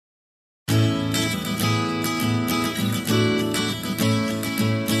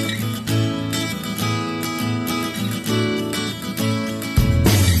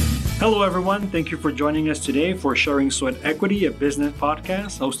Hello, everyone. Thank you for joining us today for Sharing Sweat Equity, a business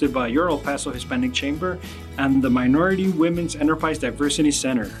podcast hosted by your El Paso Hispanic Chamber and the Minority Women's Enterprise Diversity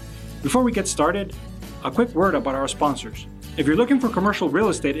Center. Before we get started, a quick word about our sponsors. If you're looking for commercial real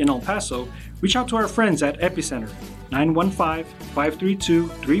estate in El Paso, reach out to our friends at Epicenter,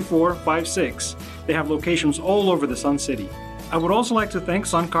 915-532-3456. They have locations all over the Sun City. I would also like to thank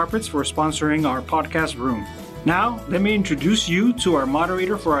Sun Carpets for sponsoring our podcast room. Now, let me introduce you to our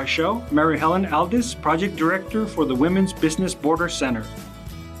moderator for our show, Mary Helen Aldis, Project Director for the Women's Business Border Center.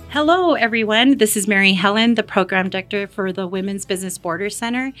 Hello, everyone. This is Mary Helen, the Program Director for the Women's Business Border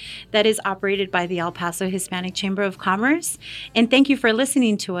Center that is operated by the El Paso Hispanic Chamber of Commerce. And thank you for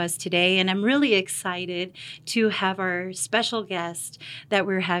listening to us today. And I'm really excited to have our special guest that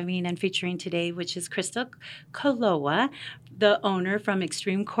we're having and featuring today, which is Crystal Koloa, the owner from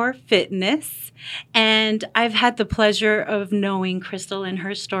Extreme Core Fitness. And I've had the pleasure of knowing Crystal and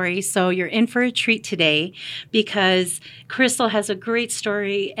her story. So you're in for a treat today because Crystal has a great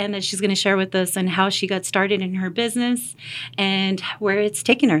story and that she's going to share with us and how she got started in her business and where it's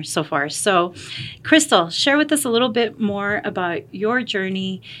taken her so far. So Crystal, share with us a little bit more about your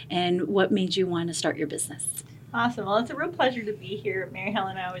journey and what made you want to start your business. Awesome. Well, it's a real pleasure to be here. Mary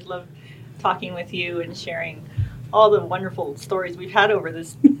Helen, I always love talking with you and sharing all the wonderful stories we've had over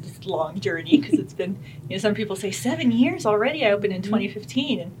this long journey, because it's been, some people say 7 years already. I opened in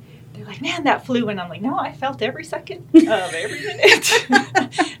 2015, and they're like, man, that flew. And I'm like, no, I felt every second of every minute.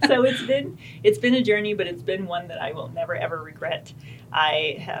 So it's been a journey, but it's been one that I will never, ever regret.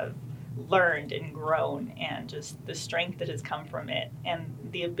 I have learned and grown, and just the strength that has come from it, and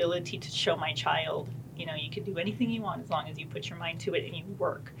the ability to show my child, you can do anything you want as long as you put your mind to it and you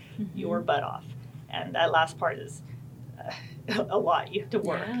work your butt off. And that last part is a lot. You have to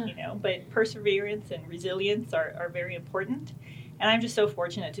work, but perseverance and resilience are very important. And I'm just so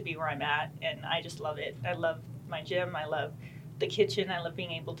fortunate to be where I'm at, and I just love it. I love my gym. I love the kitchen. I love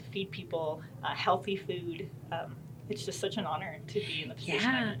being able to feed people healthy food. It's just such an honor to be in the position.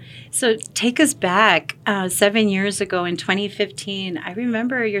 Yeah. So take us back 7 years ago in 2015. I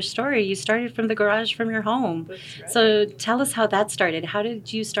remember your story. You started from the garage from your home. That's right. So tell us how that started. How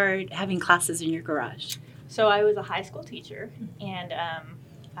did you start having classes in your garage? So I was a high school teacher, and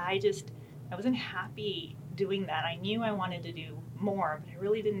I wasn't happy doing that. I knew I wanted to do more, but I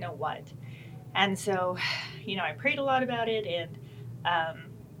really didn't know what. And so, I prayed a lot about it, and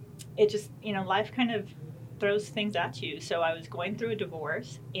it just, life kind of throws things at you. So I was going through a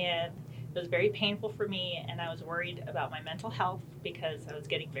divorce, and it was very painful for me, and I was worried about my mental health because I was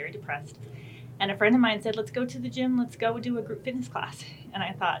getting very depressed. And a friend of mine said, let's go to the gym, let's go do a group fitness class. And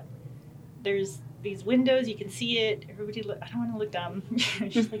I thought, there's these windows, you can see it, I don't want to look dumb.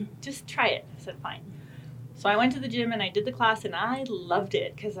 She's like, just try it. I said, fine. So I went to the gym and I did the class, and I loved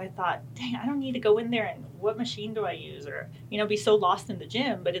it because I thought, dang, I don't need to go in there and what machine do I use, or, be so lost in the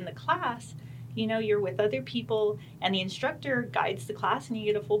gym. But in the class, you're with other people, and the instructor guides the class, and you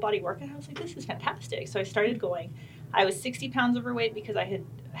get a full body workout. I was like, this is fantastic. So I started going. I was 60 pounds overweight because I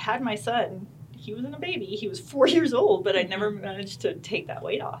had my son. He wasn't a baby. He was 4 years old, but I never managed to take that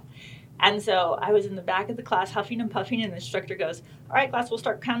weight off. And so I was in the back of the class huffing and puffing, and the instructor goes, all right, class, we'll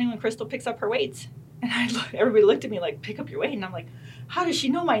start counting when Crystal picks up her weights. And everybody looked at me like, pick up your weight. And I'm like, how does she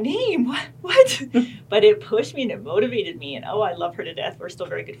know my name? What? But it pushed me and it motivated me. And, I love her to death. We're still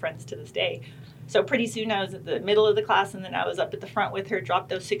very good friends to this day. So pretty soon I was at the middle of the class, and then I was up at the front with her, dropped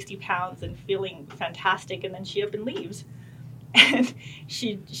those 60 pounds and feeling fantastic. And then she up and leaves. And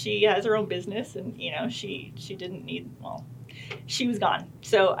she has her own business, and, she didn't need, she was gone.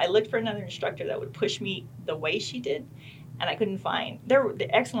 So I looked for another instructor that would push me the way she did. And I couldn't find, there were the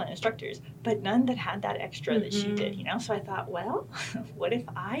excellent instructors, but none that had that extra that she did, So I thought, well, what if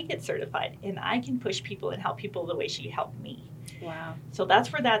I get certified and I can push people and help people the way she helped me? Wow. So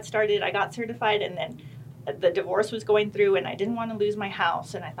that's where that started. I got certified, and then the divorce was going through, and I didn't want to lose my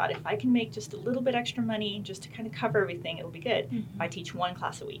house. And I thought, if I can make just a little bit extra money just to kind of cover everything, it'll be good. If I teach 1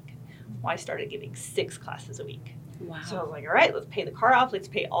 class a week. Well, I started giving 6 classes a week. Wow. So I was like, all right, let's pay the car off. Let's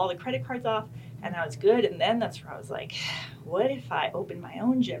pay all the credit cards off. And that was good. And then that's where I was like, what if I open my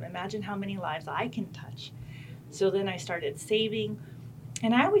own gym? Imagine how many lives I can touch. So then I started saving.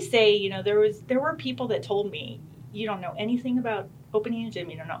 And I always say, there were people that told me, you don't know anything about opening a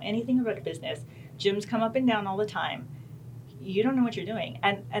gym. You don't know anything about a business. Gyms come up and down all the time. You don't know what you're doing.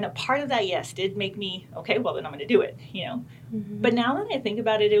 And a part of that, yes, did make me, okay, well, then I'm going to do it, But now that I think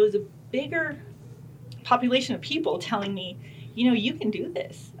about it, it was a bigger population of people telling me, you can do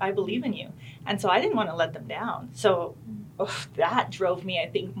this. I believe in you. And so I didn't want to let them down. So that drove me, I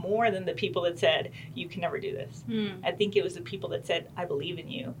think, more than the people that said, you can never do this. I think it was the people that said, I believe in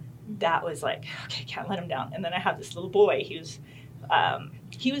you. that was like, okay, can't let him down. And then I have this little boy. He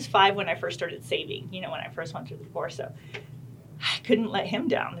was 5 when I first started saving, when I first went through the divorce. So I couldn't let him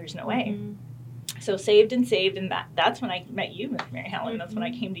down. There's no way. So saved, and that's when I met you, Mary Helen. That's when I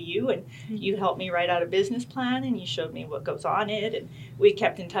came to you, and you helped me write out a business plan, and you showed me what goes on it, and we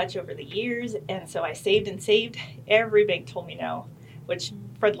kept in touch over the years. And so I saved and saved. Every bank told me no, which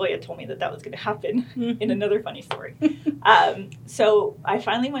Fred Loya told me that was going to happen in another funny story. So I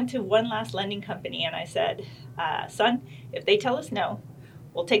finally went to one last lending company, and I said, son, if they tell us no,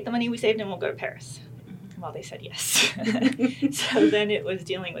 we'll take the money we saved and we'll go to Paris. Well, they said yes. So then it was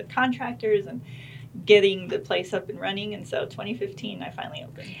dealing with contractors and getting the place up and running. And so 2015, I finally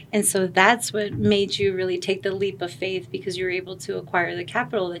opened. And so that's what made you really take the leap of faith, because you were able to acquire the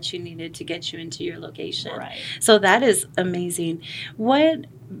capital that you needed to get you into your location. Right. So that is amazing. What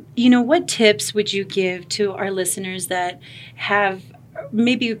tips would you give to our listeners that have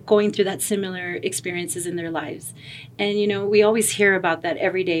maybe going through that similar experiences in their lives? And, we always hear about that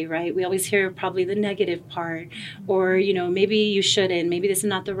every day, right? We always hear probably the negative part, or, maybe you shouldn't, maybe this is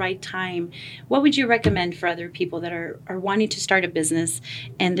not the right time. What would you recommend for other people that are wanting to start a business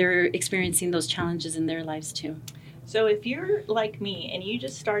and they're experiencing those challenges in their lives too? So if you're like me and you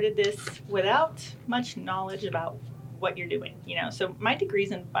just started this without much knowledge about what you're doing, so my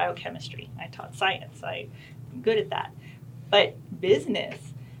degree's in biochemistry. I taught science. I'm good at that. But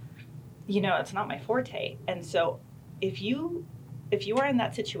business, it's not my forte. And so if you are in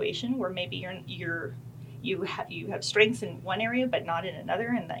that situation where maybe you have strengths in one area but not in another,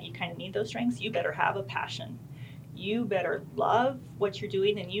 and that you kind of need those strengths, you better have a passion. You better love what you're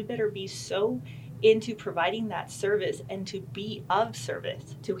doing, and you better be so into providing that service and to be of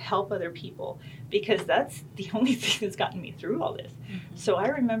service to help other people, because that's the only thing that's gotten me through all this. So I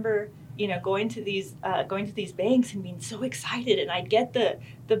remember going to these banks and being so excited, and I'd get the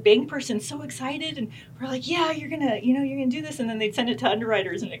bank person so excited, and we're like, yeah, you're gonna do this, and then they'd send it to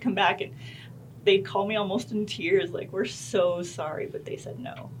underwriters, and it'd come back, and they'd call me almost in tears, like, we're so sorry, but they said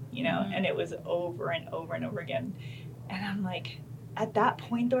no, and it was over and over and over again. And I'm like, at that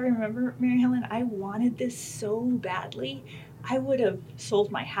point, though, I remember, Mary Helen, I wanted this so badly. I would have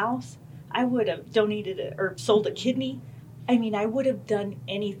sold my house. I would have donated it or sold a kidney. I mean, I would have done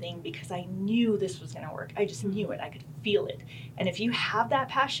anything because I knew this was going to work. I just knew it. I could feel it. And if you have that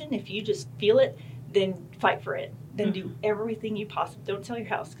passion, if you just feel it, then fight for it. Then do everything you possibly. Don't sell your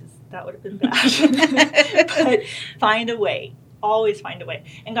house, because that would have been bad. But find a way. Always find a way.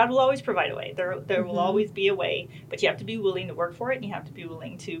 And God will always provide a way. There will always be a way. But you have to be willing to work for it, and you have to be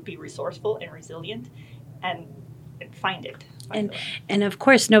willing to be resourceful and resilient and find it. And of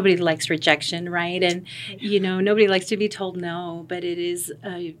course, nobody likes rejection, right? And, nobody likes to be told no, but it is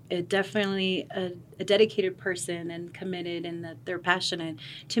definitely a dedicated person and committed, and that they're passionate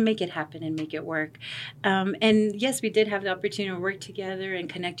to make it happen and make it work. And yes, we did have the opportunity to work together and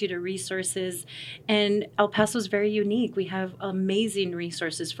connect you to resources. And El Paso is very unique. We have amazing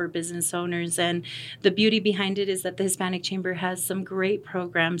resources for business owners. And the beauty behind it is that the Hispanic Chamber has some great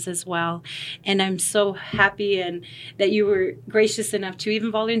programs as well. And I'm so happy and that you were gracious enough to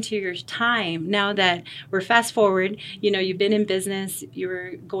even volunteer your time. Now that we're fast forward, you've been in business, you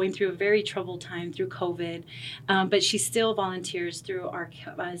were going through a very troubled time through COVID, but she still volunteers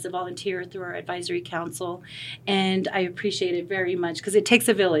as a volunteer through our advisory council, and I appreciate it very much, because it takes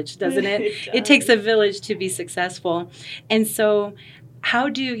a village, doesn't it? It takes a village to be successful. And so how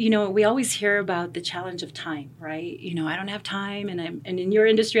do we always hear about the challenge of time, right? I don't have time, and in your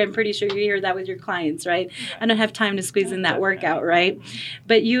industry, I'm pretty sure you hear that with your clients, right? I don't have time to squeeze in that workout, right?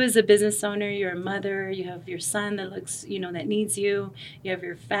 But you as a business owner, you're a mother, you have your son that looks, that needs you, you have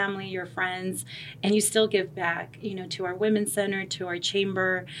your family, your friends, and you still give back, to our Women's Center, to our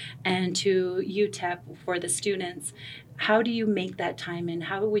chamber, and to UTEP for the students. How do you make that time, and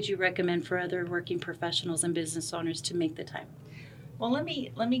how would you recommend for other working professionals and business owners to make the time? Well, let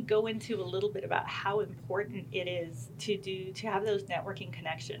me go into a little bit about how important it is to have those networking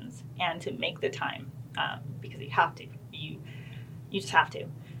connections and to make the time, because you have to. You just have to.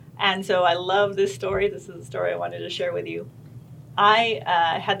 And so I love this story. This is a story I wanted to share with you. I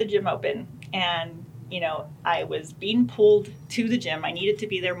had the gym open, and I was being pulled to the gym. I needed to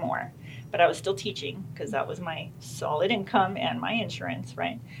be there more, but I was still teaching, because that was my solid income and my insurance,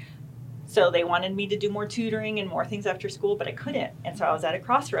 right? So they wanted me to do more tutoring and more things after school, but I couldn't. And so I was at a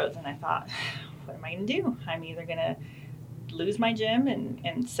crossroads, and I thought, what am I going to do? I'm either going to lose my gym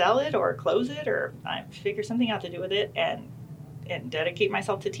and sell it, or close it, or I figure something out to do with it and dedicate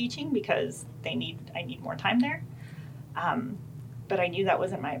myself to teaching, because I need more time there. But I knew that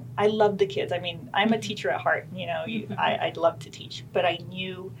wasn't I loved the kids. I mean, I'm a teacher at heart, I'd love to teach, but I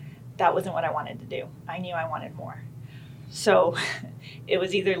knew that wasn't what I wanted to do. I knew I wanted more. So it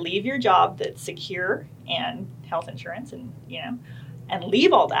was either leave your job that's secure and health insurance and, and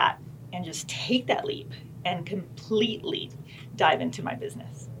leave all that and just take that leap and completely dive into my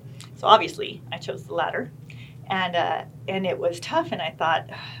business. So obviously I chose the latter, and it was tough. And I thought,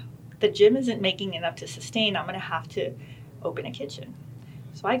 the gym isn't making enough to sustain. I'm going to have to open a kitchen.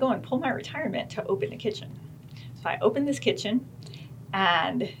 So I go and pull my retirement to open a kitchen. So I opened this kitchen,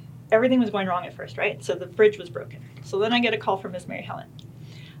 and everything was going wrong at first, right? So the fridge was broken. So then I get a call from Miss Mary Helen.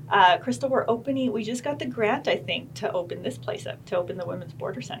 Crystal, we just got the grant, I think, to open this place up, to open the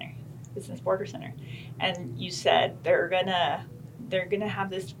Business Border Center. And you said they're gonna have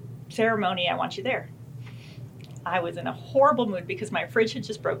this ceremony. I want you there. I was in a horrible mood because my fridge had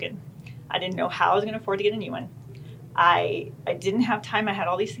just broken. I didn't know how I was going to afford to get a new one. I didn't have time. I had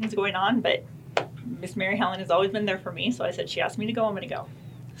all these things going on, but Miss Mary Helen has always been there for me. So I said, she asked me to go, I'm going to go.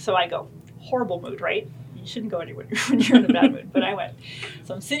 So I go. Horrible mood, right? You shouldn't go anywhere when you're in a bad mood, but I went.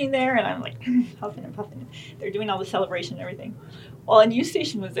 So I'm sitting there, and I'm like huffing and puffing. They're doing all the celebration and everything. Well, a news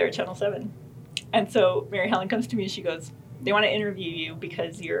station was there, Channel 7. And so Mary Helen comes to me, and she goes, they want to interview you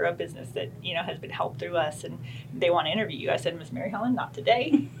because you're a business that, has been helped through us, and they want to interview you. I said, Miss Mary Helen, not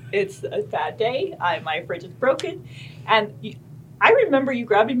today. It's a bad day. My fridge is broken. And I remember you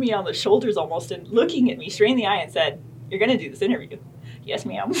grabbing me on the shoulders almost and looking at me straight in the eye and said, you're going to do this interview. Yes,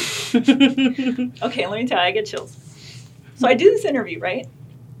 ma'am. Okay, let me tell you, I get chills. So I do this interview, right?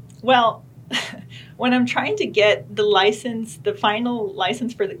 Well, when I'm trying to get the final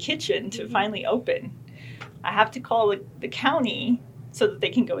license for the kitchen to finally open, I have to call the county so that they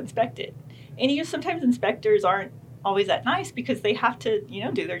can go inspect it. And sometimes inspectors aren't always that nice because they have to,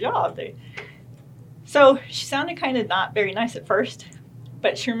 do their job. So she sounded kind of not very nice at first,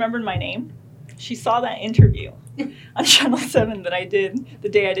 but she remembered my name. She saw that interview on Channel 7 that I did the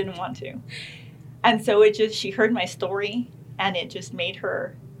day I didn't want to. And so she heard my story, and it just made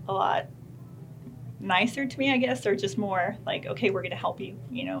her a lot nicer to me, I guess, or just more like, okay, we're going to help you,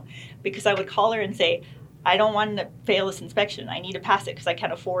 because I would call her and say, I don't want to fail this inspection. I need to pass it because I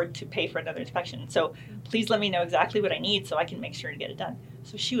can't afford to pay for another inspection. So please let me know exactly what I need so I can make sure to get it done.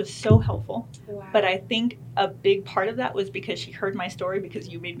 So she was so helpful. Wow. But I think a big part of that was because she heard my story because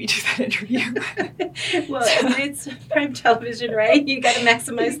you made me do that interview. Well, it's prime television, right? You got to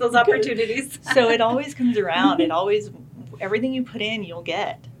maximize those opportunities. So it always comes around. Everything you put in, you'll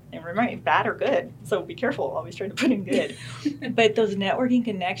get. And remember, bad or good. So be careful. Always try to put in good. But those networking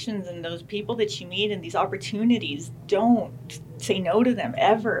connections and those people that you meet and these opportunities, don't say no to them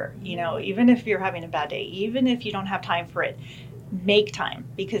ever. Even if you're having a bad day, even if you don't have time for it, make time,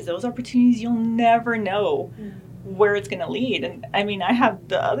 because those opportunities, you'll never know where it's going to lead. And I mean, I have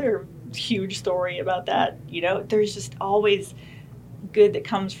the other huge story about that. There's just always good that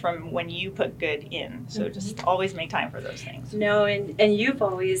comes from when you put good in. So just always make time for those things. No, and you've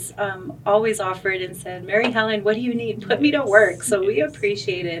always offered and said, Mary Helen, what do you need? Put me to work. So we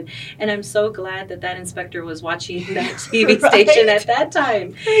appreciate it. And I'm so glad that inspector was watching that TV station at that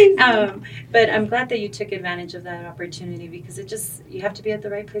time. But I'm glad that you took advantage of that opportunity, because you have to be at the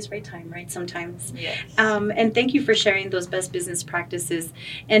right place, right time, right? Sometimes. Yes. And thank you for sharing those best business practices,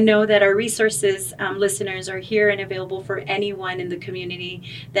 and know that our resources, listeners, are here and available for anyone in the community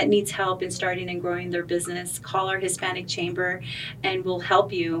that needs help in starting and growing their business. Call our Hispanic Chamber and we'll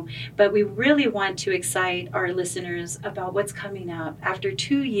help you. But we really want to excite our listeners about what's coming up. After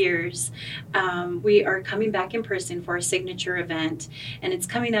 2 years, we are coming back in person for our signature event, and it's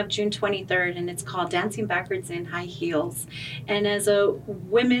coming up June 23rd, and it's called Dancing Backwards in High Heels. And as a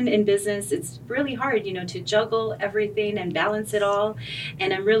woman in business, it's really hard, to juggle everything and balance it all.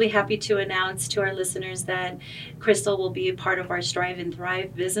 And I'm really happy to announce to our listeners that Crystal will be a part of our Strive and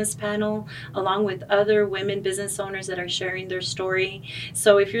Thrive business panel, along with other women business owners that are sharing their story.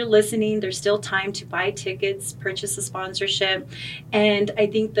 So if you're listening, there's still time to buy tickets, purchase a sponsorship. And I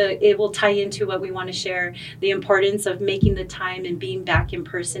think that it will tie into what we want to share, the importance of making the time and being back in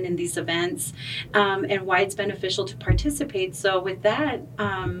person in these events, and why it's beneficial to participate. So with that,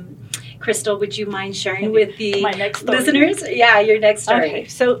 Crystal, would you mind sharing with the listeners? Yeah, your next story. Okay,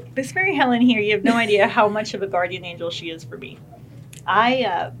 so this Mary Helen here, you have no idea how much of a guardian angel she is for me.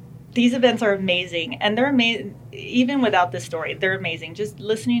 These events are amazing, and they're amazing. Even without this story, they're amazing. Just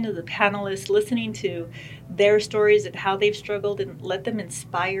listening to the panelists, listening to their stories and how they've struggled, and let them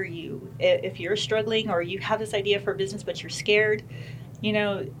inspire you. If you're struggling or you have this idea for business but you're scared,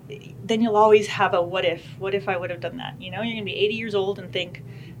 then you'll always have a what if I would have done that. You're going to be 80 years old and think,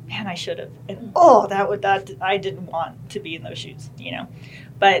 man, I should have. And that I didn't want to be in those shoes,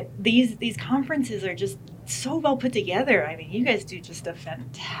 But these conferences are just so well put together. I mean, you guys do just a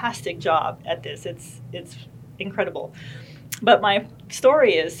fantastic job at this. It's incredible. But my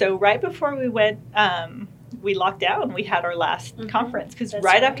story is, so right before we went, we locked down. We had our last conference because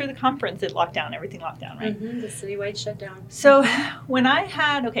right after the conference, it locked down. Everything locked down, right? The citywide shutdown. So when I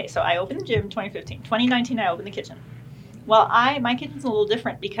so I opened the gym in 2015. 2019, I opened the kitchen. Well, my kitchen's a little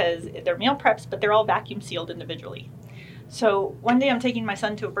different because they're meal preps, but they're all vacuum sealed individually. So one day I'm taking my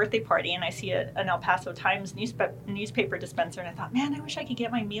son to a birthday party and I see an El Paso Times newspaper dispenser, and I thought, man, I wish I could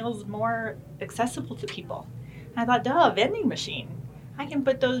get my meals more accessible to people. And I thought, vending machine. I can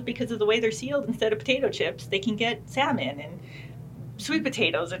put those, because of the way they're sealed, instead of potato chips, they can get salmon and sweet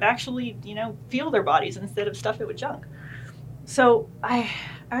potatoes and actually, fuel their bodies instead of stuff it with junk. So I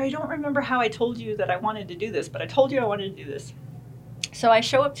don't remember how I told you that I wanted to do this, but I told you I wanted to do this. So I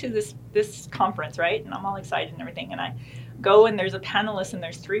show up to this conference, right? And I'm all excited and everything. And I go, and there's a panelist, and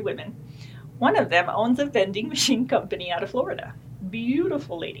there's 3 women. One of them owns a vending machine company out of Florida.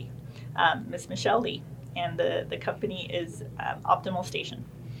 Beautiful lady, Miss Michelle Lee. And the company is Optimal Station.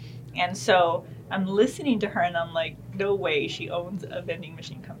 And so I'm listening to her, and I'm like, no way she owns a vending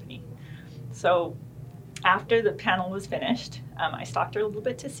machine company. So after the panel was finished, I stalked her a little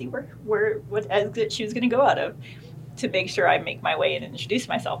bit to see what exit she was going to go out of, to make sure I make my way in and introduce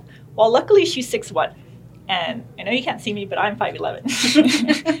myself. Well, luckily she's 6'1", and I know you can't see me, but I'm 5'11".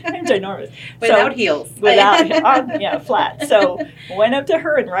 I'm ginormous. Without heels. Flat. So went up to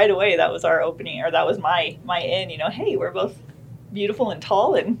her, and right away that was our opening, or that was my in. Hey, we're both beautiful and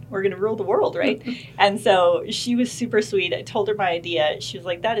tall, and we're going to rule the world, right? And so she was super sweet. I told her my idea. She was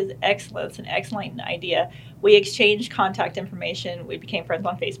like, that is excellent. It's an excellent idea. We exchanged contact information. We became friends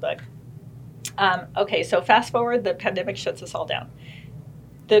on Facebook. Okay, so fast forward, the pandemic shuts us all down.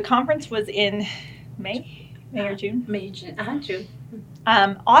 The conference was in May or June? June.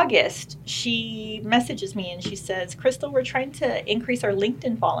 August, she messages me and she says, Crystal, we're trying to increase our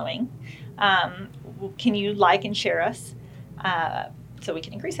LinkedIn following. Can you like and share us so we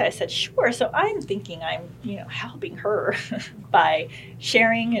can increase that? I said, sure. So I'm thinking I'm, helping her by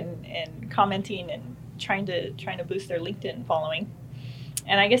sharing and commenting and trying to boost their LinkedIn following.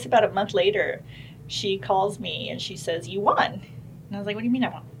 And I guess about a month later, she calls me and she says, you won. And I was like, what do you mean I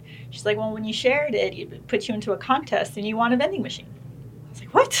won? She's like, well, when you shared it put you into a contest and you won a vending machine. I was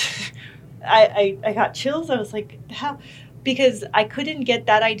like, what? I got chills. I was like, how? Because I couldn't get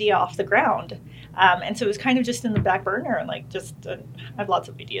that idea off the ground. And so it was kind of just in the back burner. And I have lots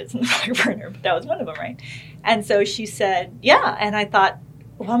of ideas in the back burner, but that was one of them, right? And so she said, yeah. And I thought,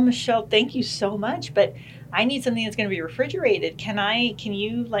 well, Michelle, thank you so much. But I need something that's going to be refrigerated. Can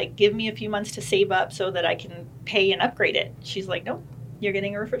you give me a few months to save up so that I can pay and upgrade it? She's like, nope, you're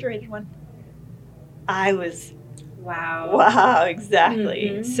getting a refrigerated one. I was, wow,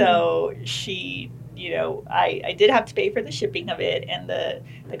 exactly. Mm-hmm. So she, I did have to pay for the shipping of it and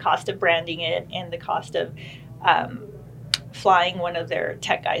the cost of branding it and the cost of flying one of their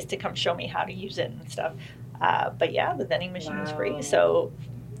tech guys to come show me how to use it and stuff. But yeah, the vending machine was free. So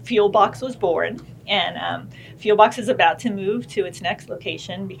Fuelbox was born, and Fuelbox is about to move to its next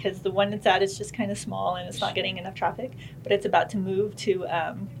location because the one it's at is just kind of small and it's not getting enough traffic, but it's about to move to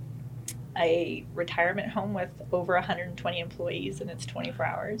a retirement home with over 120 employees, and it's 24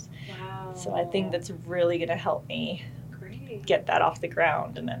 hours. Wow. So I think that's really going to help me get that off the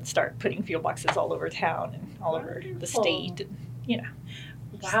ground and then start putting Fuelboxes all over town and all over the state, and,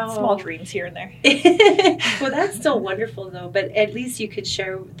 Wow. Small dreams here and there. Well, that's still wonderful, though. But at least you could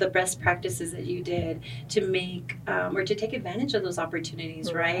share the best practices that you did to make or to take advantage of those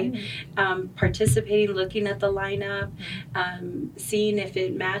opportunities, right? Participating, looking at the lineup, seeing if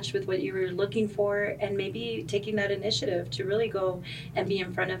it matched with what you were looking for, and maybe taking that initiative to really go and be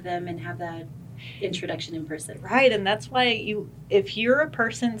in front of them and have that introduction in person. Right, and that's why if you're a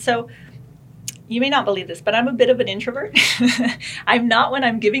person, so you may not believe this, but I'm a bit of an introvert. I'm not when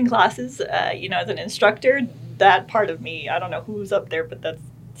I'm giving classes, as an instructor. That part of me, I don't know who's up there, but that's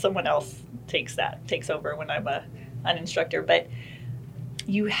someone else takes over when I'm an instructor. But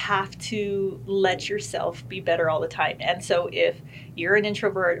you have to let yourself be better all the time. And so if you're an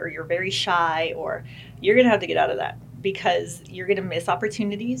introvert or you're very shy, or you're going to have to get out of that, because you're going to miss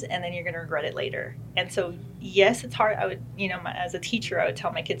opportunities and then you're going to regret it later. And so, yes, it's hard. I would, as a teacher, I would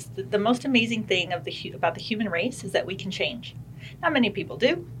tell my kids the most amazing thing about the human race is that we can change. Not many people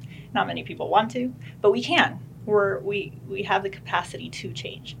do. Not many people want to, but we can. We have the capacity to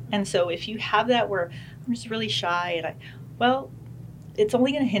change. And so if you have that where I'm just really shy it's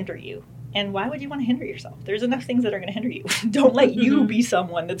only going to hinder you. And why would you want to hinder yourself? There's enough things that are going to hinder you. Don't let you be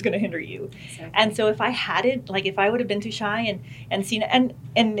someone that's going to hinder you. Exactly. And so if I had it, like if I would have been too shy and seen it,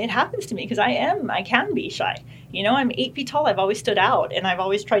 and it happens to me because I can be shy. You know, I'm 8 feet tall. I've always stood out and I've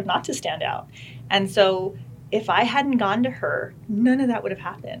always tried not to stand out. And so if I hadn't gone to her, none of that would have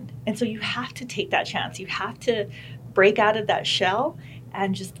happened. And so you have to take that chance. You have to break out of that shell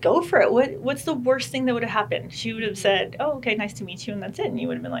and just go for it. What's the worst thing that would have happened? She would have said, oh, okay, nice to meet you, and that's it. And you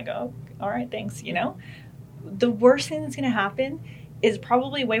would have been like, oh, all right, thanks, you know? The worst thing that's going to happen is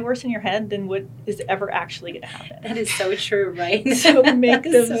probably way worse in your head than what is ever actually going to happen. That is so true, right? So make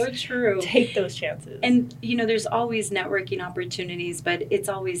those, so true. Take those chances. And, you know, there's always networking opportunities, but it's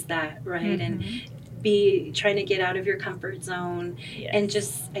always that, right? Mm-hmm. And be trying to get out of your comfort zone. Yes. And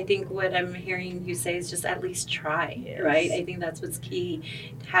just, I think what I'm hearing you say is just at least try, yes. right? I think that's what's key,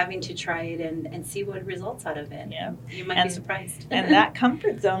 having to try it and see what results out of it. Yeah. You might be surprised. And that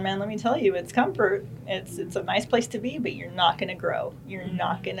comfort zone, man, let me tell you, it's comfort. It's a nice place to be, but you're not going to grow. You're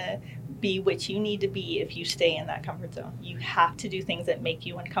not going to be what you need to be if you stay in that comfort zone. You have to do things that make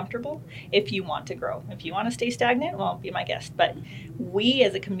you uncomfortable if you want to grow. If you want to stay stagnant, well, be my guest. But we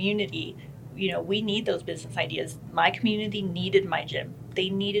as a community, you know, we need those business ideas. My community needed my gym. They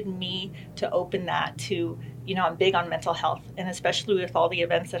needed me to open that to, you know, I'm big on mental health, and especially with all the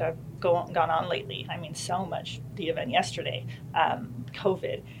events that have gone on lately. I mean, so much, the event yesterday,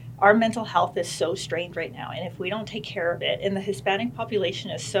 COVID. Our mental health is so strained right now, and if we don't take care of it, and the Hispanic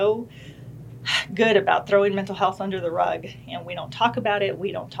population is so good about throwing mental health under the rug, and we don't talk about it.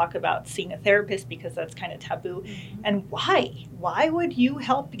 We don't talk about seeing a therapist because that's kind of taboo. Mm-hmm. And why would you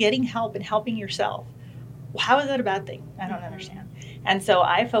help getting help and helping yourself? How is that a bad thing? I don't understand. And so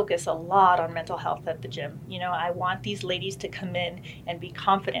I focus a lot on mental health at the gym. You know, I want these ladies to come in and be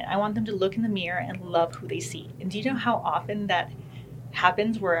confident. I want them to look in the mirror and love who they see. And do you know how often that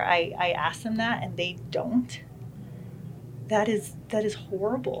happens where I ask them that and they don't? That is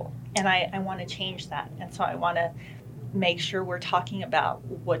horrible. And I want to change that. And so I want to make sure we're talking about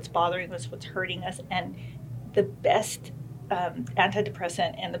what's bothering us, what's hurting us. And the best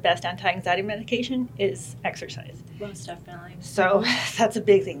antidepressant and the best anti-anxiety medication is exercise. Most definitely. So that's a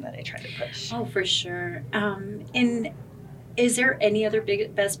big thing that I try to push. Oh, for sure. And is there any other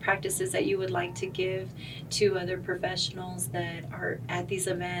best practices that you would like to give to other professionals that are at these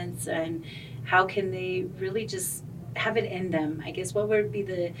events? And how can they really just have it in them? I guess what would be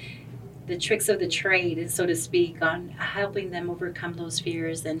the tricks of the trade, so to speak, on helping them overcome those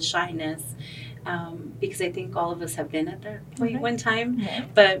fears and shyness? Because I think all of us have been at that point one time.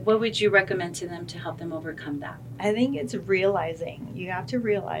 Mm-hmm. But what would you recommend to them to help them overcome that? I think it's realizing. You have to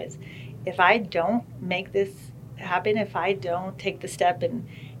realize, if I don't make this happen, if I don't take the step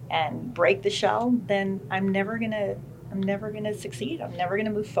and break the shell, then I'm never gonna succeed. I'm never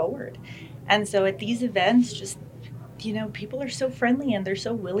gonna move forward. And so at these events, just, you know, people are so friendly and they're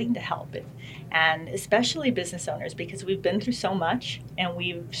so willing to help it. And especially business owners, because we've been through so much and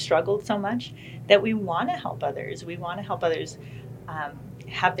we've struggled so much that we want to help others. We want to help others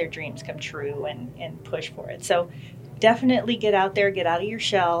have their dreams come true and push for it. So definitely get out there, get out of your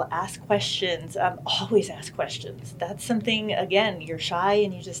shell, ask questions. Always ask questions. That's something, again, you're shy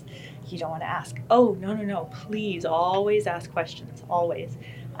and you don't want to ask. Oh, no. Please always ask questions, always.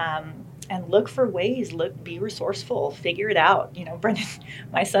 And look for ways, be resourceful, figure it out. You know, Brendan,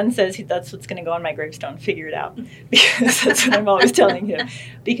 my son says that's what's going to go on my gravestone, figure it out. Because that's what I'm always telling him.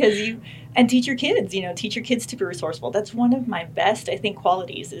 And teach your kids, teach your kids to be resourceful. That's one of my best, I think,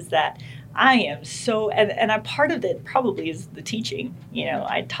 qualities is that I am so, and a part of it probably is the teaching. You know,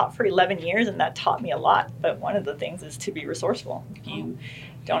 I taught for 11 years and that taught me a lot. But one of the things is to be resourceful. If you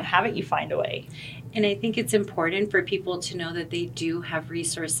don't have it, you find a way. And I think it's important for people to know that they do have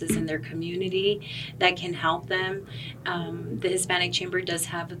resources in their community that can help them. The Hispanic Chamber does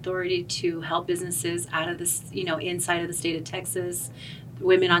have authority to help businesses out of this, inside of the state of Texas,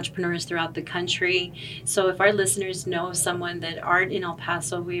 women entrepreneurs throughout the country. So if our listeners know of someone that aren't in El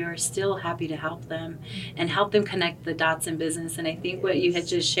Paso, we are still happy to help them and help them connect the dots in business. And I think what you had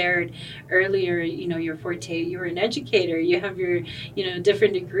just shared earlier, your forte, you're an educator, you have your,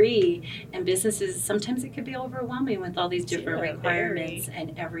 different degree, and businesses, sometimes it could be overwhelming with all these different requirements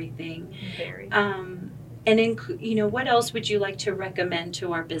and everything. Very. And then, what else would you like to recommend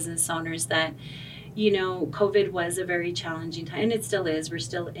to our business owners that, COVID was a very challenging time, and it still is. We're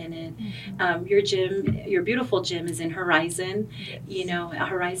still in it. Mm-hmm. Your gym, your beautiful gym, is in Horizon,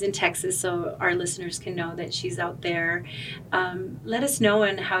 Horizon, Texas, so our listeners can know that she's out there. Let us know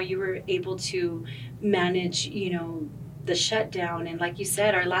on how you were able to manage, the shutdown, and like you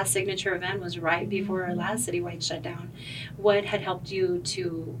said, our last signature event was right before our last citywide shutdown. What had helped you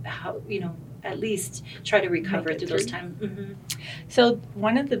to, at least try to recover through those times? Mm-hmm. So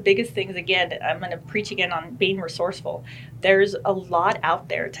one of the biggest things, again, I'm going to preach again on being resourceful. There's a lot out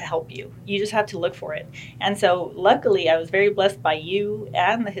there to help you. You just have to look for it. And so luckily, I was very blessed by you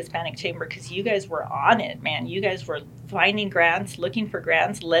and the Hispanic Chamber, because you guys were on it, man. You guys were finding grants, looking for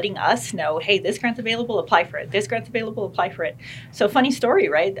grants, letting us know, hey, this grant's available, apply for it. This grant's available, apply for it. So funny story,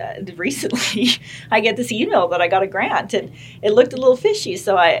 right? Recently, I get this email that I got a grant, and it looked a little fishy.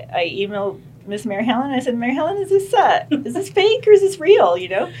 So I emailed Miss Mary Helen. I said, Mary Helen, is this fake or is this real?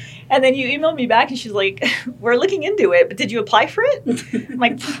 And then you emailed me back, and she's like, we're looking into it, but did you apply for it? I'm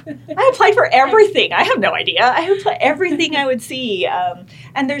like, I applied for everything. I have no idea. I applied everything I would see.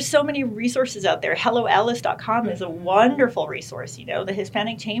 And there's so many resources out there. HelloAlice.com is a wonderful resource. The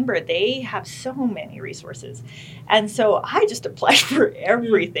Hispanic Chamber, they have so many resources. And so I just applied for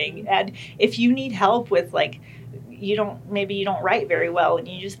everything. And if you need help with you don't write very well, and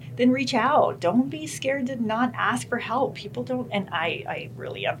you just then reach out. Don't be scared to not ask for help. People don't, and I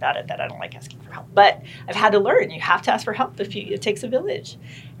really am bad at that. I don't like asking for help, but I've had to learn. You have to ask for help it takes a village.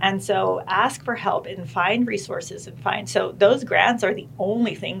 And so ask for help and find resources so those grants are the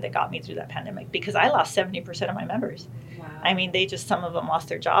only thing that got me through that pandemic, because I lost 70% of my members. Wow. I mean, some of them lost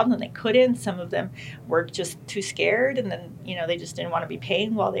their jobs and they couldn't. Some of them were just too scared, and then, they just didn't want to be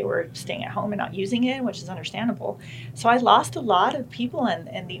paying while they were staying at home and not using it, which is understandable. So I lost a lot of people,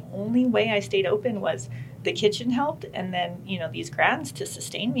 and the only way I stayed open was the kitchen helped, and then, these grants to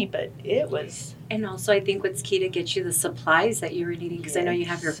sustain me, but it was... And also, I think what's key to get you the supplies that you were needing, because I know you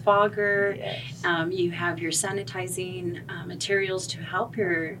have your fogger, you have your sanitizing materials to help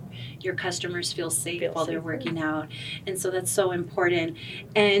your customers feel safe while they're working out. And so that's so important.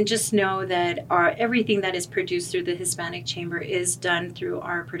 And just know that everything that is produced through the Hispanic Chamber is done through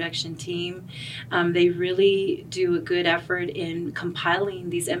our production team. They really do a good effort in compiling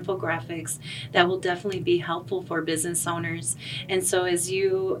these infographics that will definitely be helpful for business owners. And so as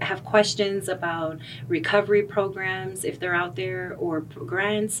you have questions about recovery programs, if they're out there, or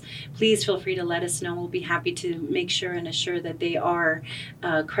grants, please feel free to let us know. We'll be happy to make sure and assure that they are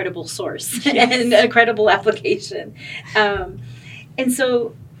a credible source and a credible application. And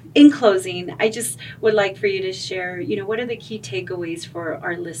so in closing, I just would like for you to share, what are the key takeaways for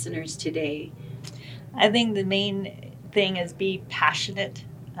our listeners today? I think the main thing is be passionate.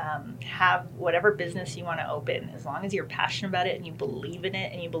 Have whatever business you want to open, as long as you're passionate about it and you believe in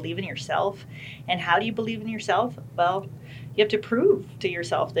it and you believe in yourself. And how do you believe in yourself? Well, you have to prove to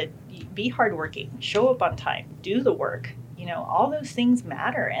yourself that be hardworking, show up on time, do the work. All those things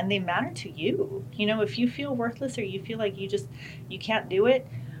matter, and they matter to you. If you feel worthless or you feel like you can't do it,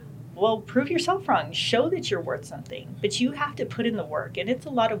 well, prove yourself wrong. Show that you're worth something. But you have to put in the work, and it's a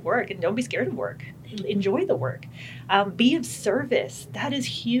lot of work, and don't be scared of work. Enjoy the work. Be of service. That is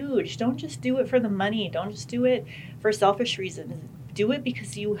huge. Don't just do it for the money. Don't just do it for selfish reasons. Do it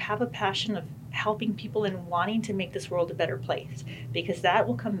because you have a passion of helping people and wanting to make this world a better place, because that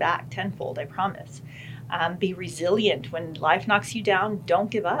will come back tenfold, I promise. Be resilient. When life knocks you down,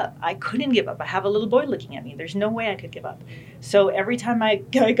 don't give up. I couldn't give up. I have a little boy looking at me. There's no way I could give up. So every time I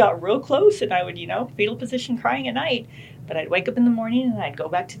got real close, and I would, fetal position crying at night, but I'd wake up in the morning and I'd go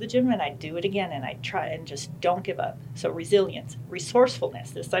back to the gym and I'd do it again, and I'd try, and just don't give up. So resilience,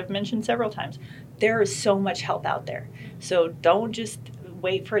 resourcefulness, this I've mentioned several times. There is so much help out there. So don't just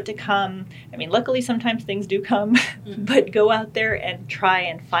wait for it to come. I mean, luckily sometimes things do come, but go out there and try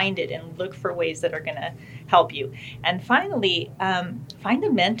and find it and look for ways that are going to help you. And finally, find a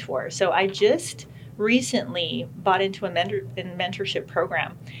mentor. So I just recently bought into a mentorship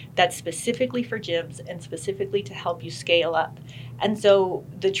program that's specifically for gyms and specifically to help you scale up. And so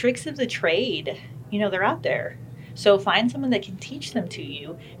the tricks of the trade, they're out there. So find someone that can teach them to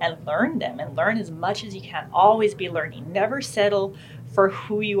you and learn them, and learn as much as you can. Always be learning. Never settle for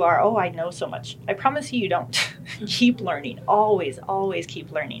who you are. Oh, I know so much. I promise you don't. Keep learning. Always, always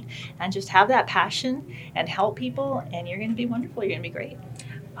keep learning. And just have that passion and help people, and you're going to be wonderful. You're going to be great.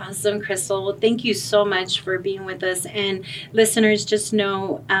 Awesome, Crystal. Well, thank you so much for being with us. And listeners, just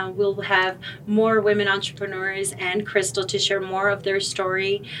know we'll have more women entrepreneurs and Crystal to share more of their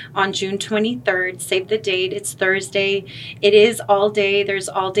story on June 23rd. Save the date. It's Thursday. It is all day. There's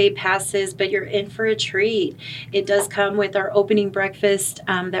all day passes, but you're in for a treat. It does come with our opening breakfast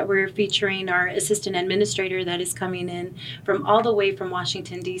that we're featuring our assistant administrator that is coming in from all the way from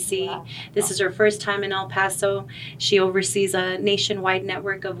Washington, D.C. Wow. This is her first time in El Paso. She oversees a nationwide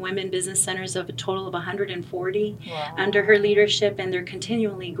network of of women business centers of a total of 140 Wow. under her leadership, and they're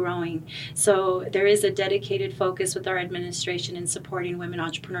continually growing. So there is a dedicated focus with our administration in supporting women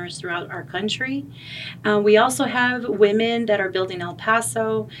entrepreneurs throughout our country. We also have women that are building El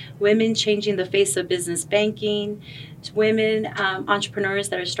Paso, women changing the face of business banking, women entrepreneurs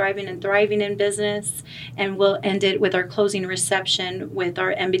that are striving and thriving in business. And we'll end it with our closing reception with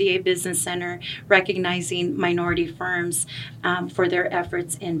our MBDA Business Center recognizing minority firms for their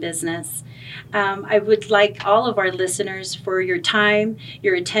efforts in business. I would like all of our listeners for your time,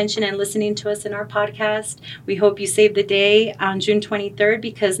 your attention, and listening to us in our podcast. We hope you save the day on June 23rd,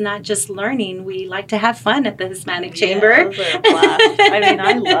 because not just learning, we like to have fun at the Hispanic Chamber. Yeah, those are a blast. I mean,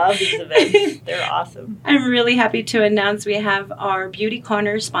 I love these events. They're awesome. I'm really happy to announce we have our Beauty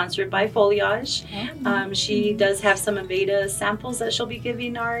Corner sponsored by Foliage. She does have some Aveda samples that she'll be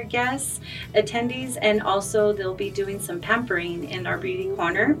giving our guests, attendees, and also they'll be doing some pampering in our Beauty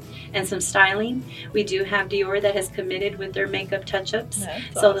Corner and some styling. We do have Dior that has committed with their makeup touch-ups,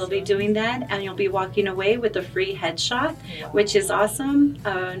 so they'll be doing that, and you'll be walking away with a free headshot, which is awesome.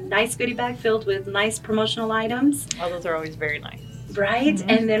 A nice goodie bag filled with nice promotional items. Oh, those are always very nice. Right,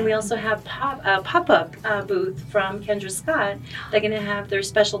 and then we also have pop-up booth from Kendra Scott. They're going to have their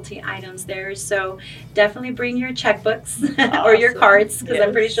specialty items there, so definitely bring your checkbooks or your cards, because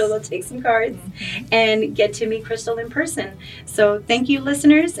I'm pretty sure they'll take some cards, and get to meet Crystal in person. So thank you,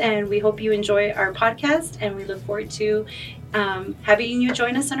 listeners, and we hope you enjoy our podcast, and we look forward to having you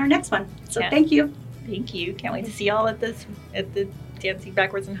join us on our next one. So thank you. Thank you. Can't wait to see y'all at the Dancing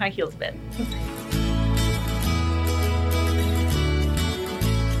Backwards in High Heels bit.